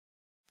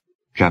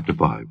Chapter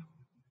 5.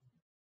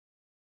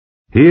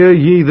 Hear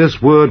ye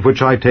this word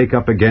which I take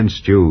up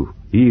against you,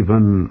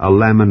 even a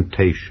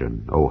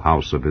lamentation, O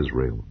house of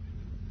Israel.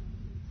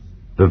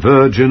 The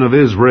virgin of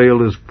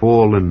Israel is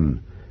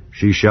fallen,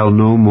 she shall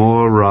no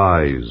more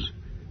rise.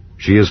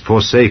 She is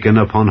forsaken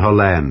upon her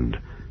land,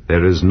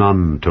 there is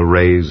none to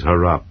raise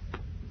her up.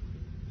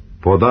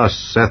 For thus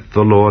saith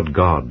the Lord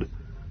God,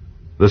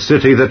 the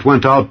city that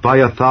went out by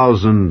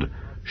 1,000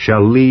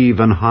 shall leave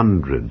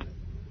 100,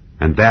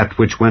 and that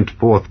which went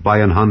forth by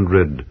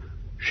 100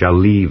 shall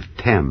leave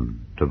 10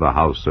 to the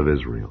house of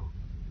Israel.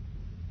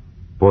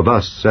 For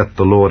thus saith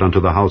the Lord unto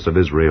the house of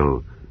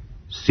Israel,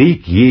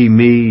 Seek ye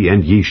me,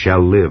 and ye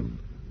shall live.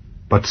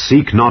 But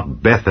seek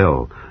not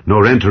Bethel,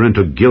 nor enter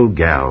into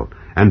Gilgal,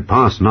 and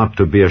pass not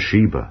to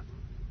Beersheba.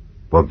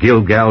 For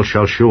Gilgal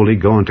shall surely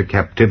go into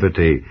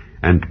captivity,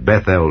 and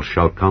Bethel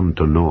shall come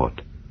to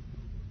nought.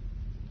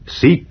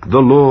 Seek the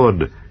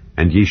Lord,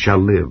 and ye shall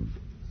live,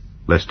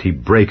 lest he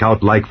break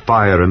out like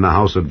fire in the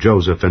house of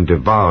Joseph, and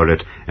devour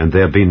it, and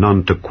there be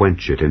none to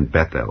quench it in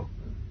Bethel.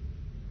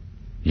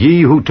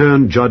 Ye who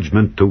turn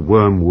judgment to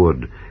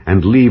wormwood,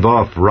 and leave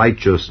off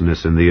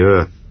righteousness in the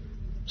earth,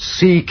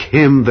 seek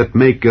him that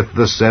maketh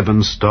the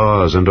 7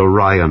 stars and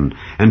Orion,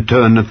 and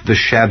turneth the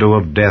shadow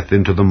of death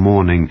into the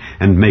morning,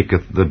 and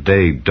maketh the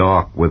day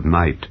dark with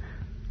night,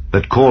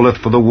 that calleth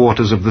for the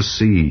waters of the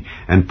sea,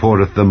 and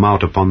poureth them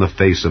out upon the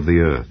face of the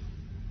earth.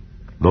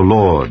 The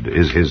Lord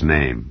is his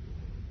name.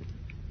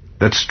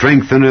 That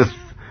strengtheneth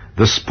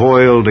the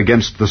spoiled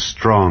against the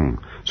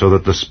strong, so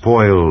that the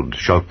spoiled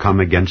shall come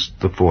against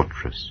the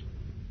fortress.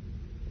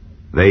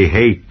 They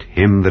hate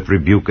him that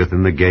rebuketh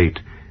in the gate,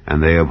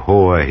 and they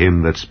abhor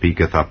him that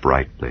speaketh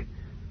uprightly.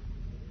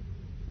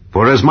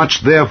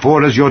 Forasmuch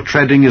therefore as your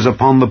treading is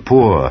upon the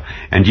poor,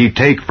 and ye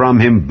take from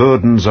him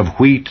burdens of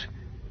wheat,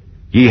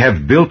 ye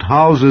have built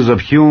houses of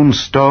hewn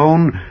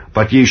stone,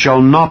 but ye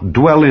shall not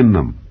dwell in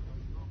them.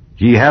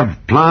 Ye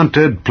have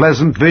planted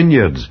pleasant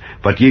vineyards,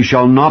 but ye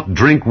shall not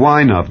drink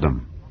wine of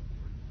them.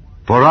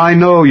 For I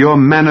know your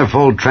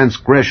manifold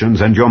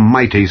transgressions and your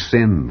mighty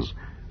sins.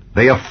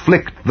 They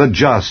afflict the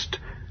just,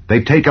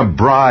 they take a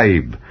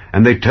bribe,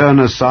 and they turn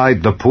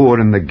aside the poor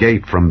in the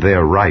gate from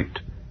their right.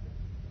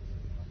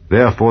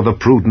 Therefore the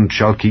prudent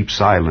shall keep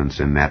silence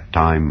in that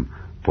time,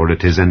 for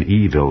it is an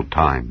evil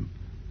time.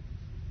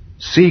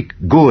 Seek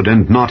good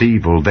and not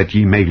evil, that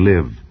ye may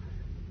live.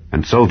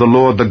 And so the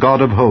Lord, the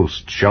God of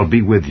hosts, shall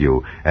be with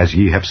you, as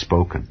ye have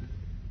spoken.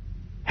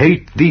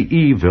 Hate the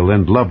evil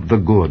and love the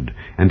good,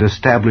 and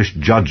establish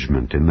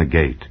judgment in the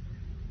gate.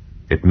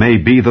 It may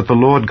be that the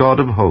Lord God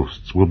of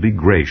hosts will be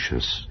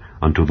gracious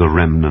unto the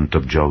remnant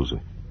of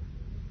Joseph.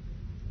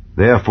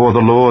 Therefore the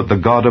Lord, the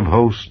God of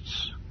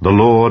hosts, the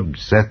Lord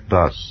saith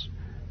thus,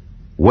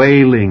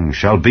 Wailing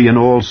shall be in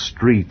all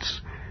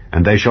streets,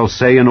 and they shall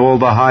say in all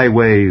the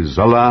highways,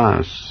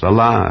 Alas,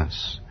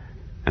 alas!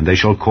 And they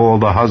shall call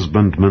the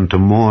husbandmen to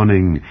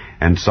mourning,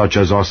 and such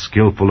as are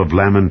skillful of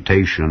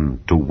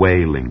lamentation to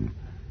wailing.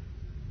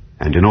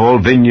 And in all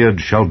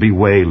vineyards shall be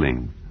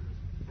wailing,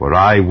 for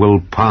I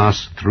will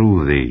pass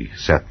through thee,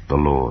 saith the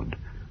Lord.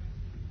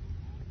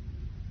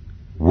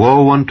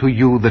 Woe unto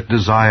you that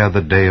desire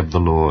the day of the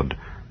Lord!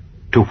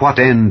 To what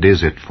end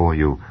is it for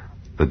you?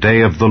 The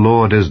day of the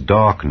Lord is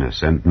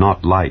darkness, and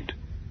not light.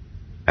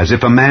 As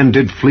if a man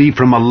did flee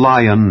from a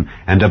lion,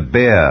 and a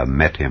bear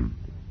met him,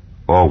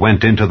 or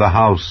went into the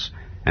house,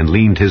 and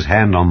leaned his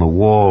hand on the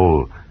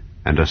wall,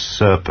 and a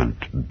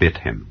serpent bit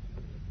him.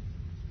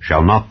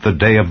 Shall not the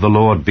day of the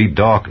Lord be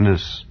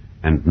darkness,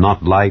 and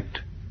not light,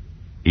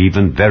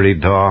 even very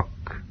dark,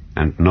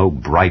 and no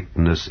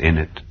brightness in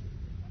it?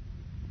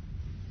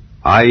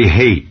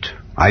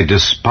 I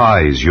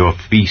despise your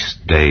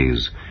feast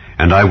days,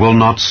 and I will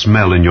not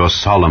smell in your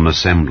solemn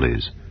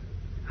assemblies.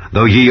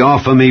 Though ye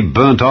offer me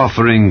burnt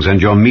offerings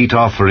and your meat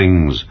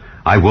offerings,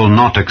 I will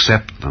not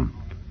accept them.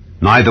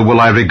 Neither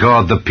will I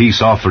regard the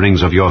peace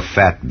offerings of your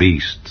fat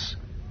beasts.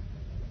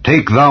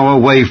 Take thou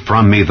away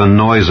from me the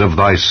noise of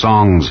thy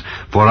songs,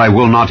 for I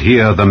will not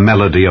hear the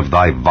melody of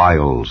thy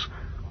viols.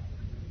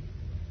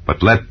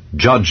 But let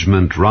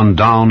judgment run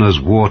down as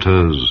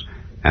waters,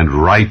 and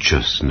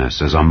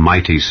righteousness as a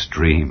mighty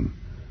stream.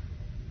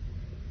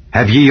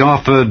 Have ye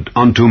offered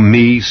unto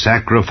me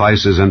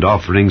sacrifices and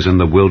offerings in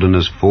the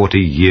wilderness 40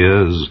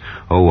 years,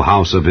 O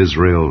house of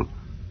Israel?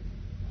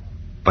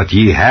 But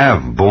ye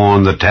have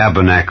borne the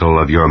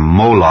tabernacle of your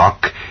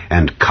Moloch,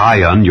 and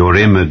Chion your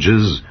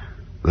images,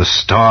 the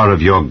star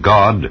of your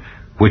God,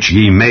 which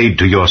ye made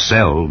to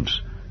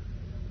yourselves.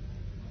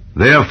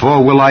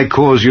 Therefore will I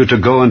cause you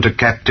to go into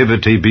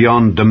captivity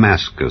beyond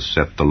Damascus,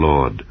 saith the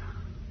Lord,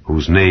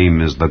 whose name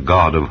is the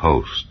God of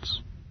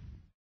hosts.